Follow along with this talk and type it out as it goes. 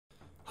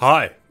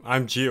Hi,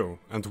 I'm Gio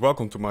and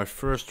welcome to my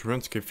first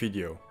Runescape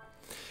video.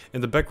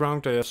 In the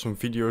background I have some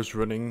videos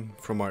running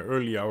from my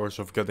early hours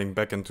of getting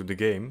back into the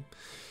game.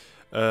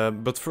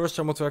 But first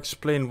I want to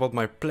explain what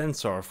my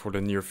plans are for the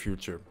near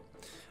future.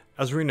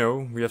 As we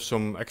know, we have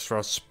some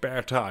extra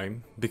spare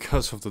time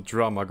because of the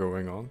drama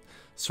going on,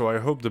 so I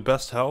hope the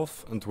best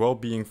health and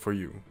well-being for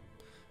you.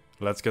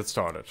 Let's get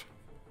started.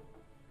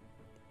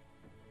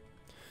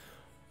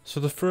 So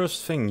the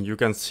first thing you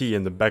can see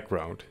in the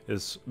background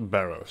is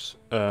barrows.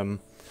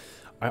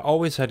 I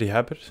always had the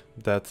habit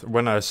that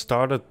when I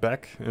started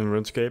back in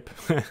RuneScape,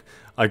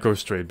 I go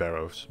straight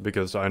barrows,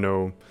 because I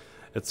know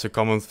it's a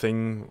common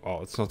thing.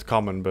 Well, it's not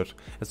common, but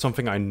it's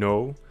something I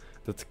know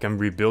that can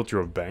rebuild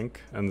your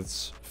bank, and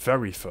it's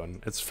very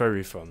fun. It's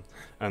very fun.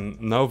 And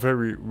now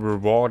very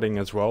rewarding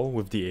as well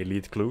with the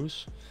elite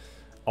clues.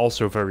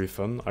 Also very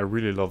fun. I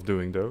really love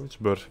doing those,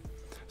 but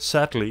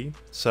sadly,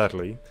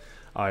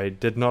 I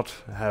did not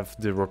have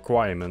the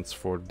requirements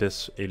for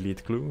this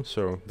elite clue,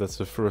 so that's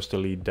the first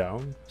elite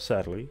down,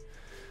 sadly.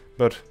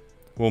 But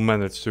we'll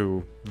manage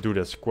to do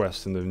this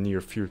quest in the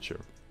near future.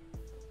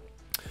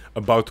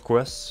 About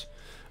quests,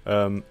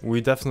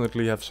 we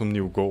definitely have some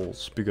new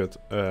goals, because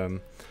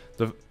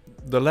the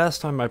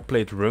last time I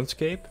played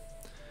RuneScape,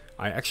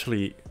 I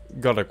actually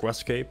got a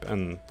questscape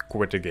and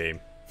quit the game.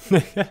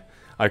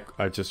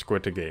 I just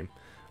quit the game.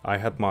 I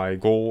had my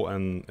goal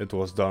and it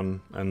was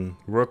done, and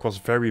work was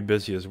very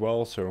busy as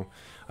well, so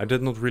I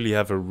did not really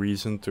have a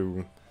reason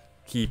to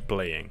keep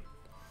playing.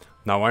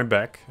 Now I'm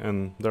back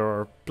and there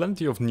are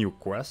plenty of new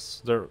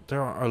quests. There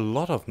are a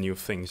lot of new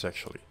things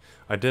actually.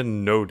 I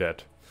didn't know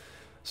that.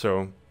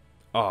 So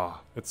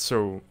it's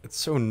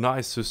so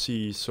nice to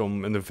see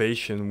some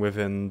innovation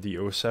within the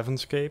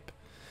 07scape,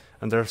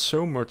 and there's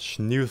so much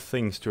new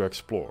things to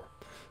explore.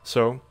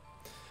 So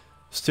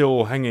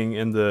still hanging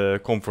in the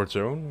comfort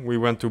zone, we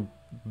went to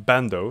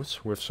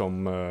Bandos with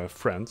some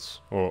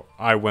friends, or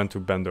I went to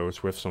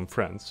Bandos with some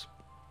friends.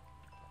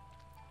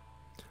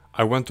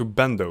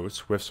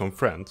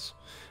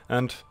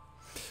 And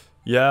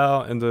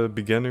yeah, in the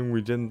beginning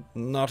we did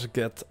not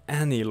get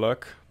any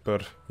luck,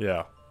 but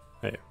yeah,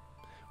 hey,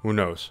 who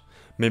knows?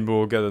 Maybe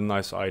we'll get a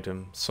nice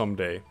item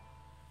someday,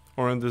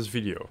 or in this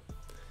video.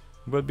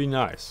 Would be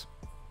nice.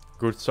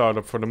 Good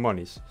startup for the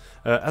monies.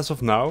 As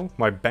of now,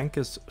 my bank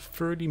is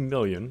 30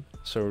 million,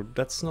 so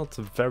that's not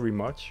very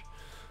much.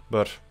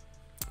 But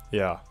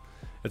yeah,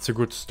 it's a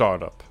good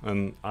startup,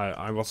 and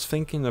I was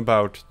thinking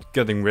about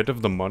getting rid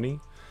of the money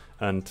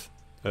and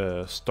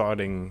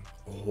starting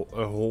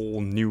a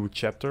whole new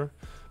chapter.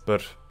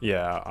 But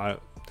yeah,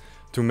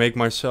 to make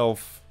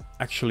myself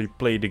actually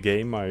play the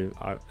game,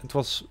 it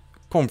was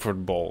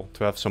comfortable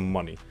to have some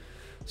money.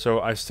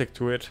 So I stick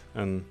to it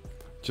and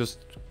just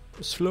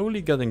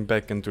slowly getting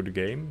back into the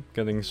game,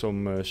 getting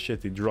some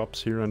shitty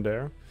drops here and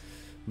there.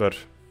 But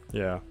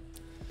yeah.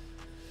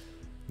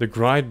 The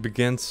grind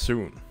begins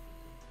soon.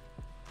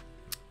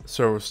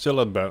 So still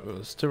at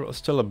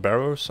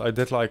barrows, I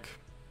did like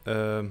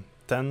 10,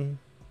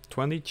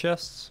 20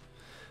 chests,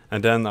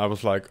 and then I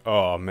was like,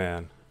 oh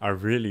man, I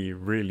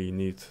really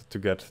need to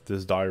get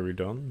this diary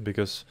done,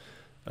 because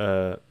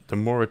the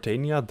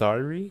Mauritania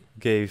diary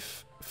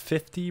gave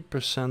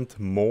 50%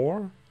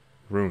 more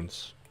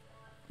runes.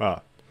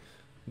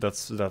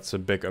 That's a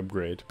big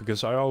upgrade,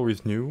 because I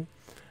always knew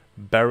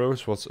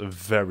barrows was a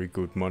very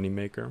good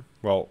moneymaker.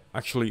 Well,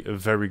 actually a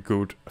very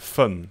good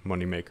fun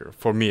moneymaker,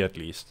 for me at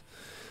least.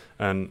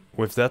 And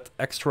with that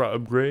extra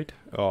upgrade,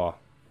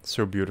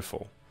 so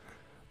beautiful.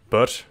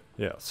 But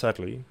yeah,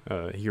 sadly,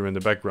 here in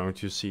the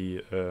background you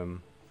see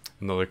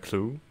another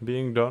clue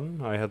being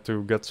done. I had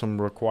to get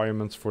some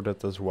requirements for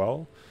that as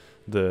well.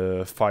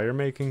 The fire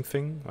making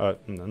thing, I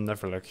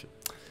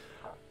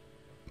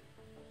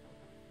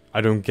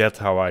don't get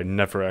how I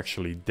never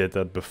actually did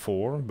that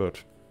before,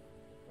 but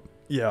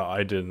yeah,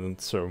 I didn't,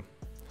 so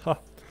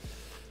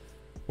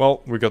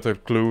Well, we got a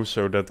clue,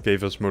 so that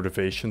gave us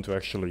motivation to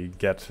actually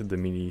get the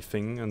mini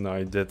thing, and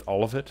I did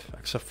all of it,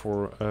 except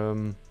for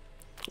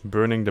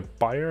burning the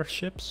pyre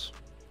ships.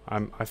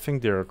 I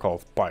think they're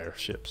called pyre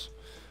ships,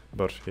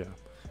 but yeah,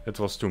 it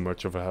was too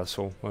much of a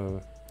hassle.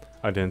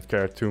 I didn't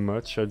care too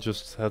much, I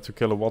just had to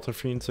kill a water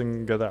fiend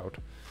and get out.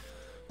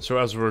 So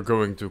as we're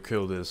going to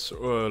kill this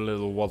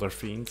little water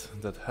fiend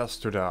that has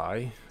to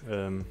die,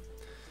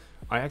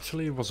 I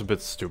actually was a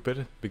bit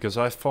stupid, because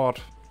I thought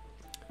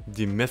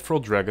the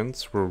mithril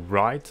dragons were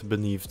right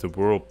beneath the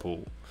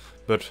whirlpool,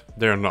 but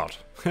they're not.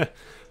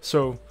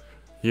 So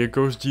here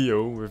goes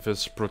Gio with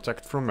his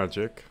protect from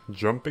magic,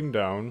 jumping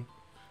down,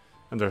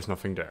 and there's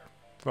nothing there.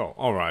 Well,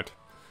 alright.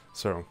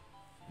 So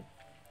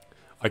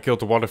I killed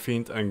the water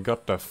fiend and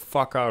got the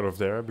fuck out of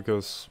there,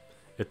 because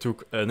it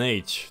took an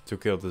age to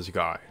kill this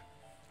guy.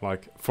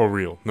 Like, for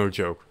real, no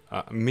joke.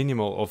 A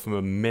minimal of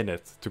a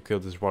minute to kill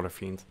this water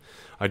fiend.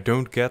 I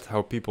don't get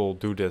how people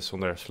do this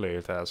on their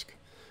Slayer task.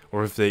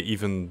 Or if they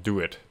even do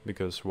it,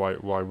 because why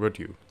would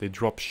you? They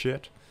drop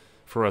shit,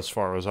 for as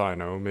far as I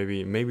know.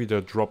 Maybe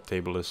the drop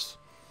table is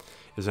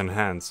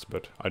enhanced,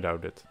 but I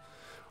doubt it.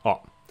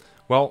 Oh,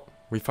 well,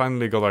 we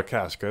finally got our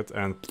casket,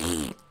 and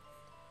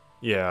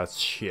Yeah, it's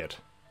shit.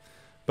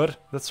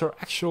 But that's our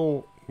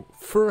actual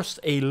first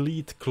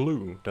elite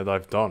clue that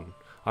I've done.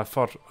 I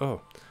thought,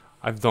 oh,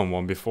 I've done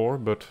one before,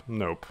 but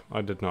nope,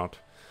 I did not.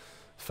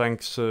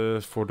 Thanks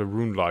for the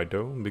rune light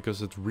though,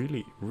 because it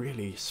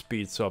really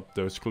speeds up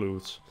those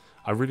clues.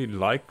 I really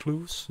like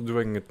clues,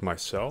 doing it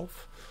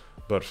myself,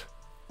 but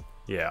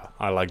yeah,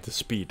 I like the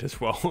speed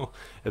as well.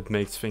 It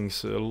makes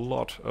things a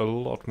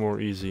lot more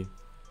easy.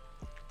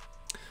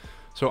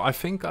 So I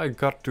think I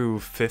got to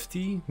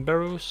 50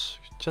 barrows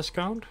chest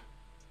count.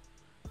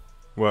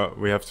 Well,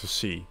 we have to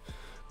see,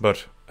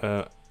 but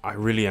I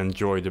really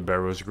enjoy the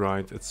barrows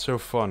grind. It's so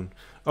fun.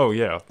 Oh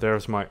yeah,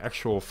 there's my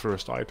actual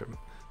first item.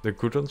 The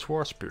Doesnt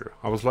War Spear.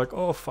 I was like,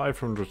 oh,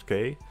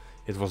 500k.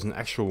 It was an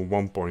actual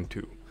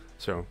 1.2.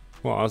 So,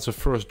 well, as a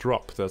first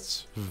drop,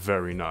 that's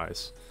very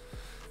nice.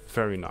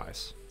 Very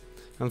nice.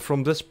 And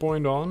from this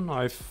point on,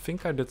 I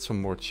think I did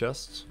some more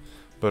chests.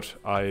 But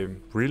I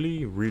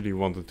really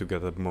wanted to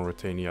get that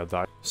Mauritania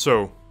diary.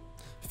 So,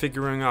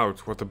 figuring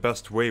out what the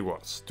best way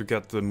was to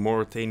get the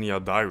Mauritania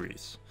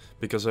diaries.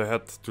 Because I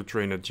had to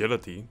train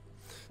agility.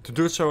 To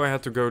do so, I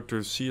had to go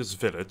to Sears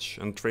village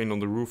and train on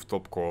the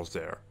rooftop course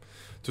there.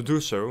 To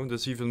do so,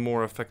 this even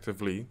more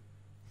effectively,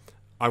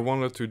 I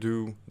wanted to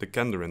do the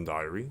Kenderin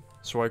diary,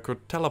 so I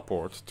could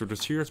teleport to the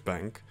Sears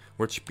bank,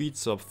 which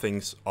speeds up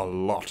things a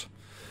lot,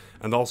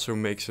 and also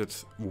makes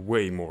it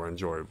way more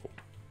enjoyable.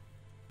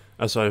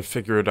 As I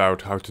figured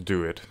out how to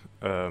do it,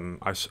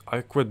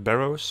 I quit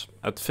barrows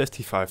at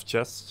 55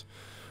 chests,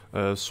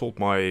 sold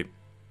my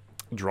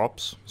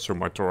drops, so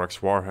my Thorax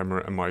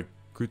Warhammer and my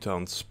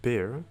Gutan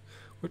Spear,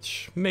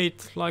 which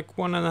made like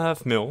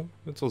 1.5 mil.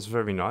 It was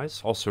very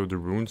nice. Also the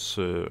runes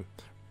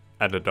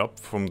added up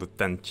from the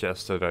 10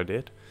 chests that I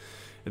did.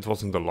 It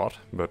wasn't a lot,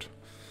 but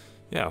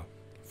yeah,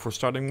 for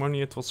starting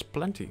money it was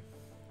plenty.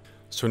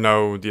 So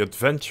now the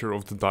adventure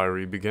of the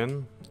diary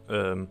began.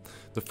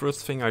 The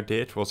first thing I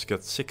did was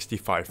get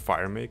 65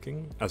 fire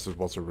making, as it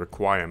was a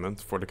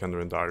requirement for the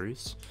Kenderin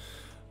diaries.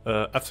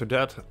 After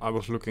that I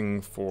was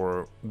looking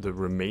for the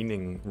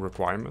remaining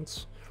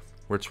requirements,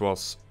 which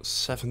was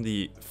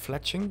 70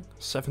 fletching,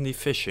 70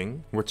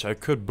 fishing, which I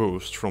could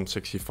boost from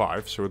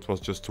 65, so it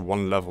was just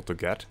one level to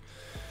get.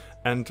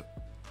 And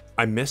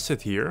I missed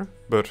it here,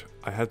 but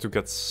I had to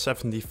get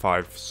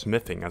 75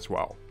 smithing as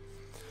well.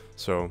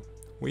 So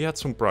we had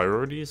some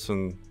priorities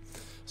and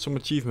some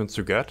achievements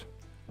to get.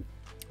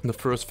 The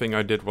first thing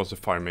I did was the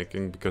fire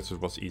making because it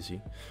was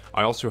easy.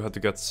 I also had to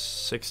get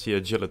 60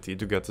 agility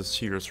to get the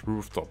Sears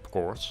rooftop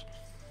course.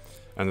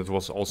 And it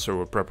was also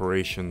a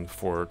preparation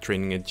for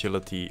training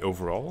agility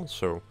overall,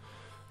 so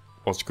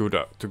it was good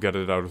to get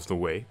it out of the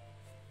way.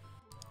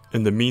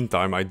 In the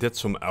meantime, I did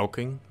some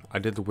alching. I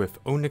did it with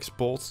onyx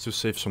bolts to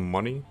save some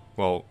money.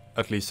 Well,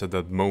 at least at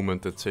that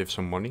moment it saved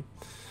some money.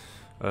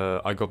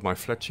 I got my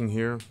fletching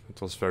here. It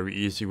was very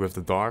easy with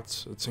the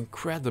darts. It's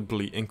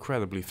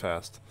incredibly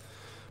fast,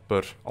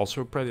 but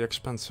also pretty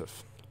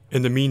expensive.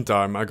 In the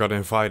meantime, I got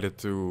invited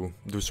to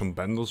do some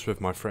bundles with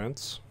my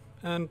friends,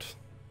 and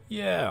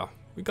yeah,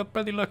 we got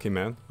pretty lucky,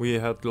 man. We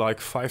had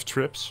like 5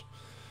 trips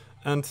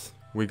and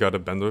we got a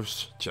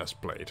Bender's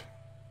chest plate.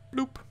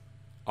 Bloop.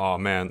 Oh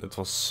man, it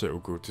was so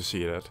good to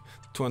see that.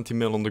 20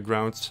 mil on the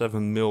ground,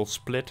 7 mil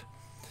split.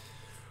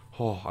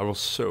 Oh, I was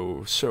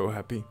so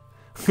happy.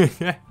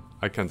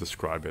 I can't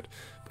describe it,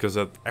 because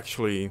that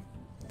actually,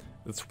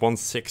 it's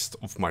 1/6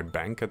 of my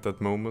bank at that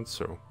moment,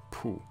 so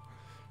pooh.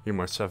 Here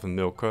my 7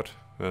 mil cut.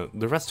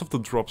 The rest of the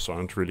drops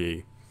aren't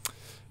really,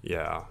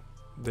 yeah,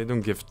 they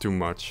don't give too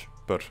much,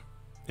 but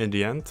in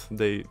the end,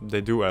 they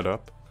do add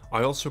up.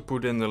 I also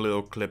put in a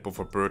little clip of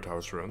a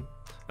birdhouse run,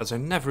 as I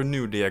never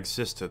knew they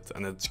existed,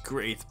 and it's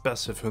great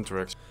passive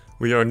hunter.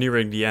 We are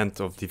nearing the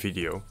end of the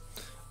video.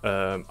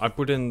 I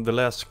put in the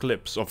last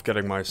clips of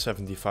getting my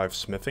 75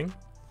 smithing,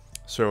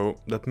 so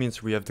that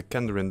means we have the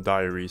Kenderin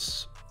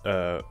diaries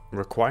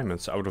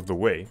requirements out of the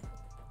way.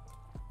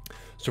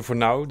 So for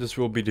now, this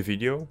will be the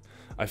video.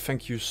 I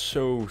thank you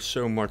so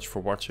much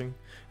for watching,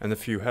 and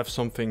if you have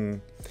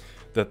something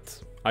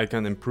that I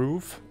can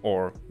improve,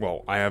 or,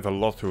 well, I have a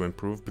lot to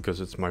improve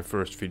because it's my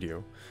first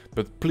video,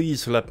 but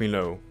please let me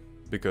know,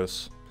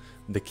 because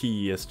the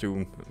key is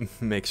to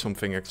make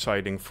something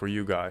exciting for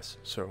you guys.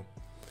 So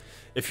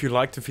if you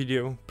liked the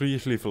video,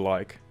 please leave a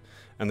like,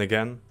 and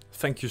again,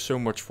 thank you so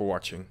much for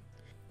watching.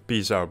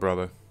 Peace out,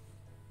 brother.